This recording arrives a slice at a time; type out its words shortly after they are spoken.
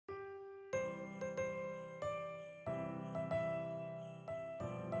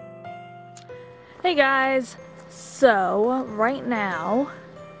Hey guys, so right now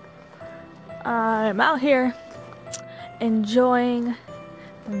I'm out here enjoying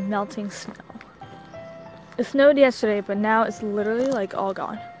the melting snow. It snowed yesterday, but now it's literally like all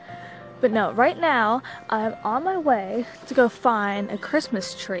gone. But no, right now I'm on my way to go find a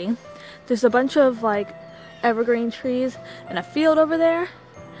Christmas tree. There's a bunch of like evergreen trees in a field over there,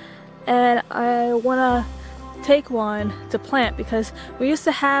 and I want to take one to plant because we used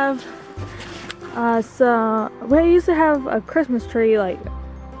to have we used to have a Christmas tree like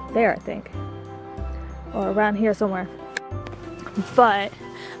there, I think, or around here somewhere, but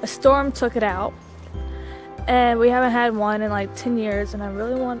a storm took it out and we haven't had one in like 10 years, and I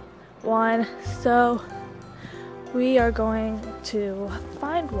really want one, so we are going to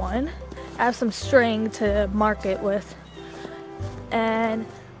find one. I have some string to mark it with, and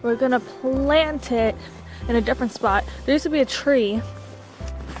we're gonna plant it in a different spot. There used to be a tree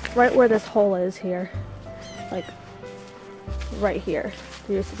right where this hole is here, like right here.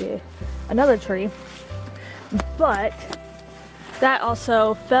 There used to be another tree, but that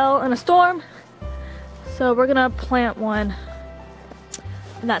also fell in a storm, so we're gonna plant one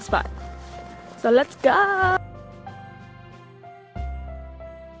in that spot. So let's go.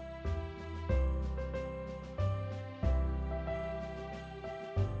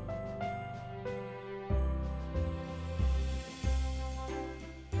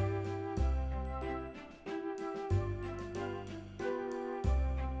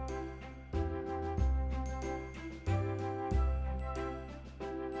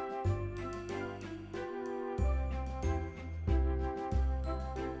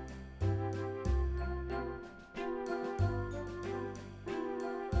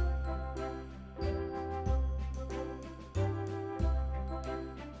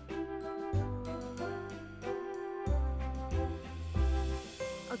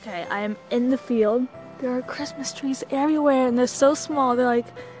 Okay, I am in the field. There are Christmas trees everywhere and they're so small. They're like,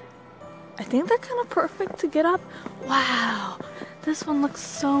 I think they're kind of perfect to get up. Wow, this one looks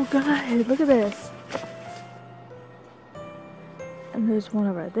so good. Look at this. And there's one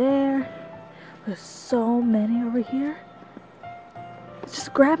over there. There's so many over here.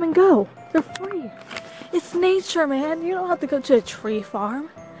 Just grab and go. They're free. It's nature, man. You don't have to go to a tree farm.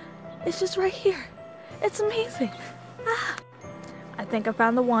 It's just right here. It's amazing. Ah. I think I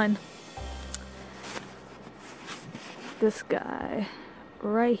found the one. This guy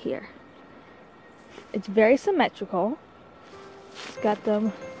right here. It's very symmetrical. It's got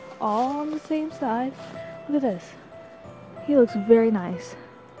them all on the same side. Look at this. He looks very nice.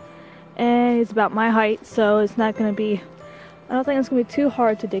 And it's about my height, so it's not going to be, I don't think it's going to be too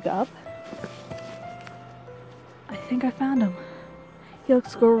hard to dig up. I think I found him. He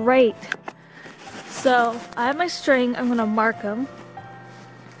looks great. So I have my string. I'm going to mark him.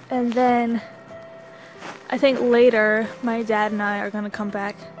 And then I think later my dad and I are going to come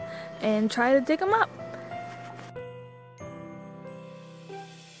back and try to dig them up.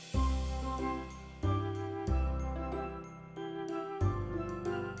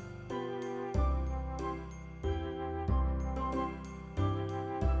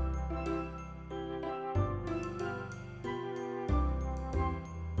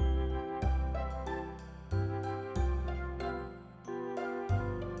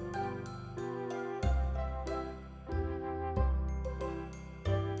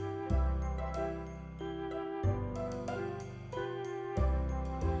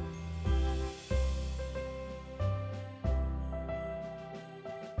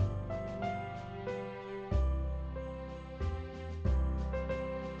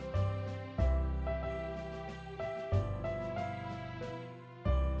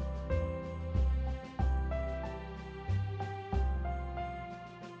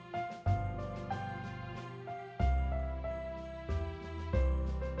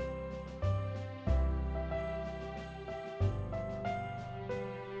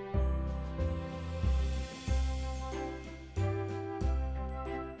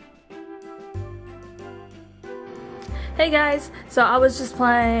 Hey guys, so I was just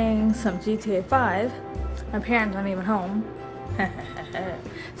playing some GTA 5. My parents aren't even home.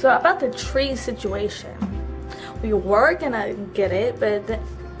 So about the tree situation. We were gonna get it,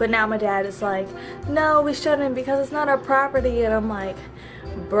 but now my dad is like, no, we shouldn't because it's not our property. And I'm like,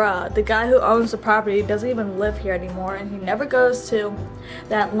 bruh, the guy who owns the property doesn't even live here anymore, and he never goes to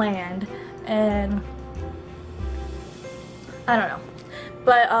that land. And I don't know.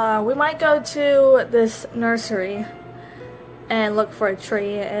 But we might go to this nursery and look for a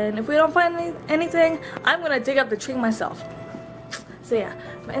tree, and if we don't find anything, I'm gonna dig up the tree myself. So yeah,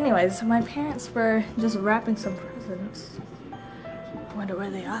 but anyways, my parents were just wrapping some presents. I wonder where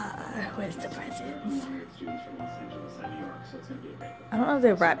they are. Where's the presents? I don't know if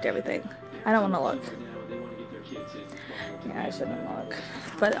they wrapped everything. I don't want to look. Yeah, I shouldn't look.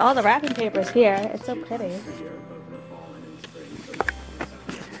 But all the wrapping paper is here. It's so pretty.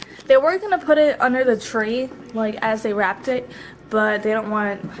 They were gonna put it under the tree, like as they wrapped it, but they don't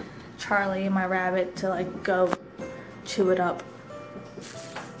want Charlie, my rabbit, to like go chew it up.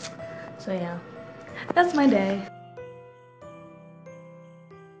 So yeah, that's my day.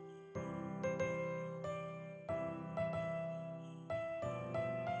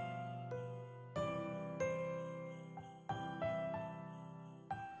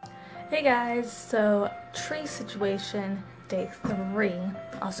 Hey guys, so tree situation day 3.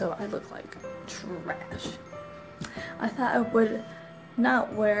 Also, I look like trash. I thought I would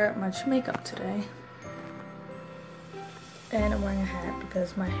not wear much makeup today. And I'm wearing a hat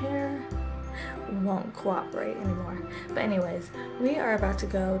because my hair won't cooperate anymore. But anyways, we are about to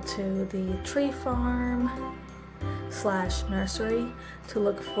go to the tree farm / nursery to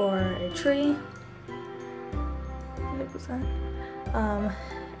look for a tree. What was that?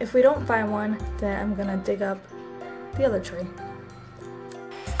 If we don't find one, then I'm gonna dig up the other tree.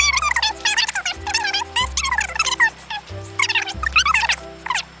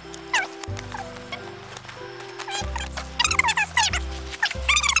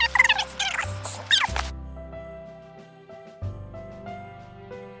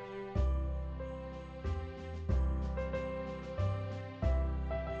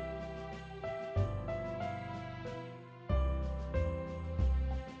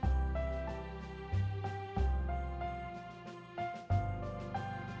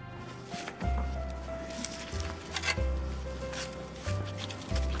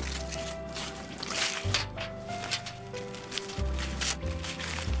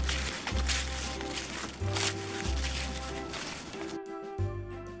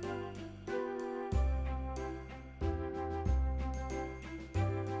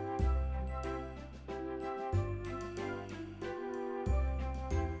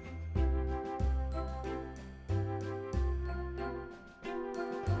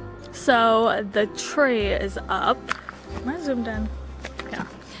 So the tree is up. Am I zoomed in? Yeah.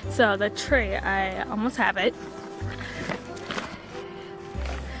 So the tree, I almost have it.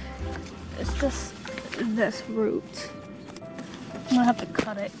 It's just this root. I'm gonna have to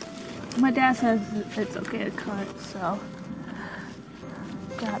cut it. My dad says it's okay to cut, so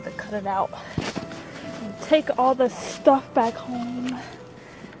I'm gonna have to cut it out. And take all the stuff back home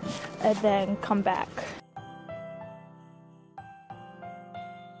and then come back.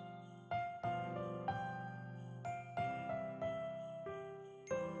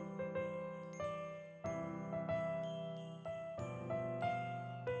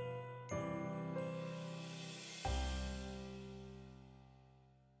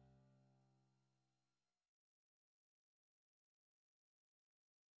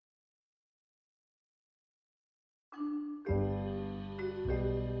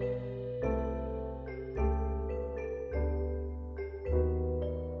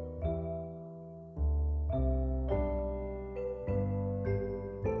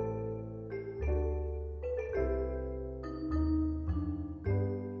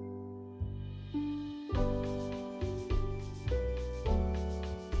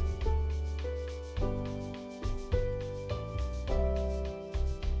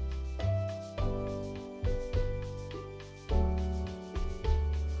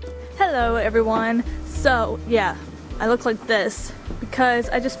 Hello everyone. So yeah, I look like this because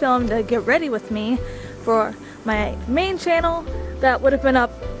I just filmed a get ready with me for my main channel that would have been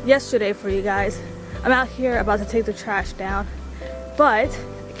up yesterday for you guys. I'm out here about to take the trash down, but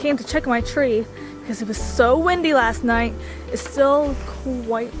I came to check my tree because it was so windy last night. It's still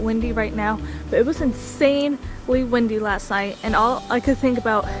quite windy right now, but it was insanely windy last night, and all I could think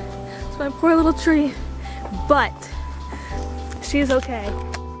about was my poor little tree. But she's okay.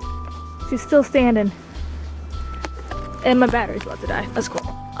 She's still standing. And my battery's about to die. That's cool.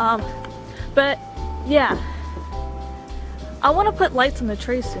 But yeah. I want to put lights on the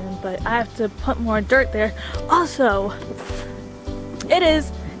tree soon, but I have to put more dirt there. Also, it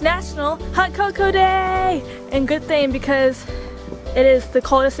is National Hot Cocoa Day! And good thing because it is the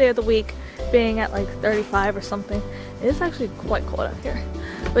coldest day of the week, being at like 35 or something. It is actually quite cold out here.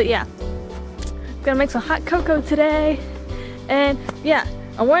 But yeah. I'm gonna make some hot cocoa today. And yeah.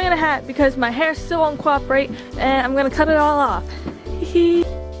 I'm wearing a hat because my hair still won't cooperate, and I'm gonna cut it all off.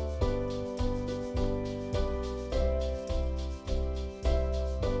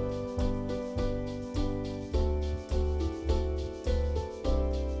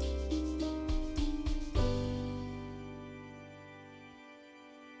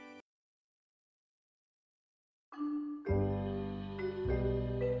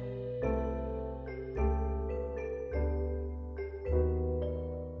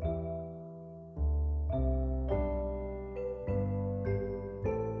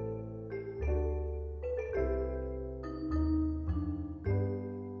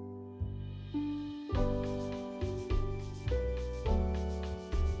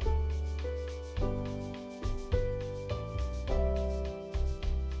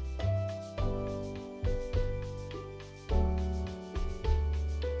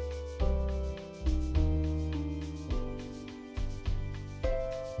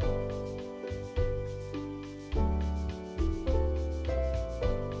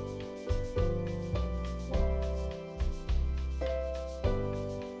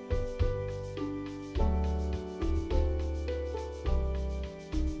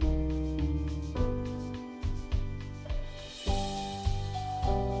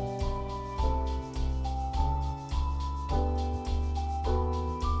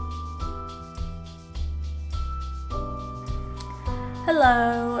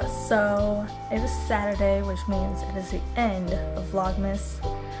 Hello! So, it is Saturday, which means it is the end of Vlogmas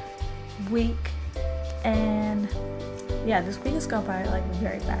week, and yeah, this week has gone by like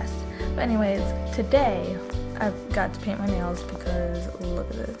very fast. But anyways, today I've got to paint my nails because look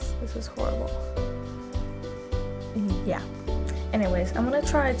at this. This is horrible. Yeah. Anyways, I'm gonna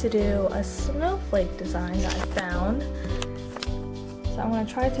try to do a snowflake design that I found. So I'm gonna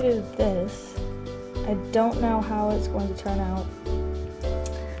try to do this. I don't know how it's going to turn out.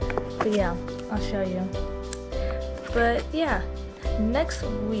 But yeah, I'll show you. But yeah, next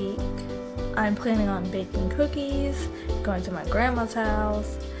week I'm planning on baking cookies, going to my grandma's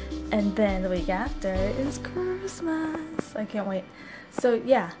house, and then the week after is Christmas. I can't wait. So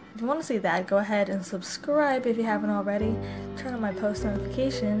yeah, if you want to see that, go ahead and subscribe if you haven't already. Turn on my post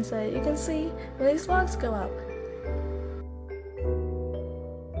notifications so that you can see when these vlogs go up.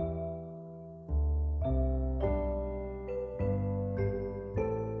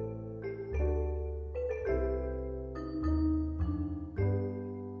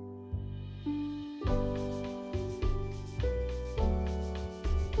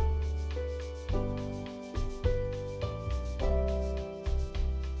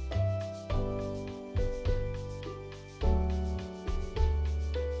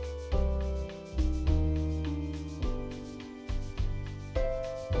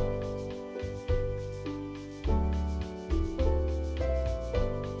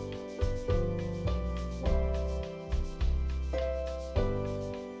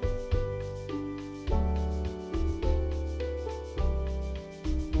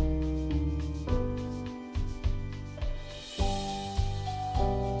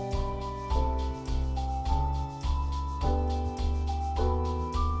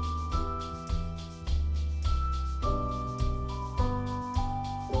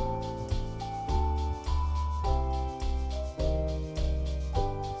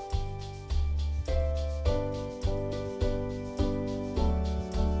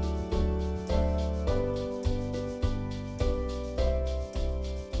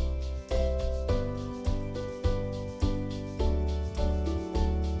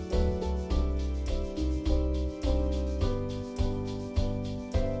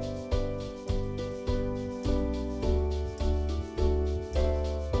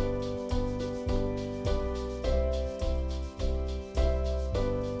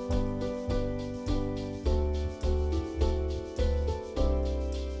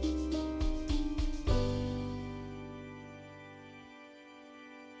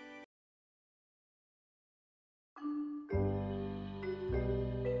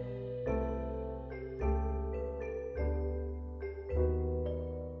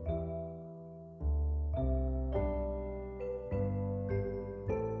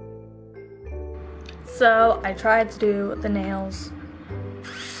 So I tried to do the nails.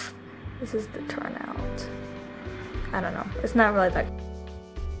 This is the turnout. I don't know. It's not really that